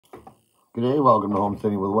Good day, welcome to Home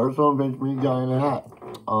Sitting with Warzone. Vince Me Guy in a Hat.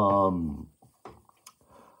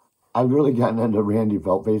 I've really gotten into Randy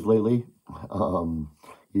Feltface lately.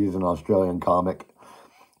 He's an Australian comic,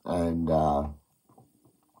 and I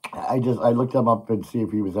looked him up and see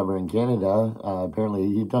if he was ever in Canada. Apparently,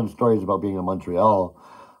 he's done stories about being in Montreal,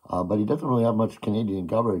 but he doesn't really have much Canadian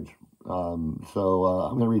coverage. So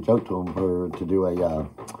I'm gonna reach out to him to do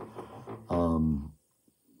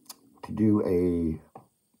a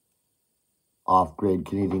off-grid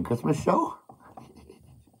Canadian Christmas show.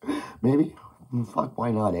 Maybe. Fuck,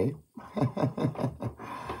 why not, eh?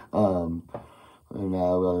 um,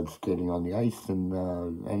 and skating on the ice and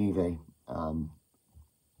anything.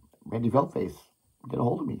 Randy Feltface, get a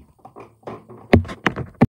hold of me.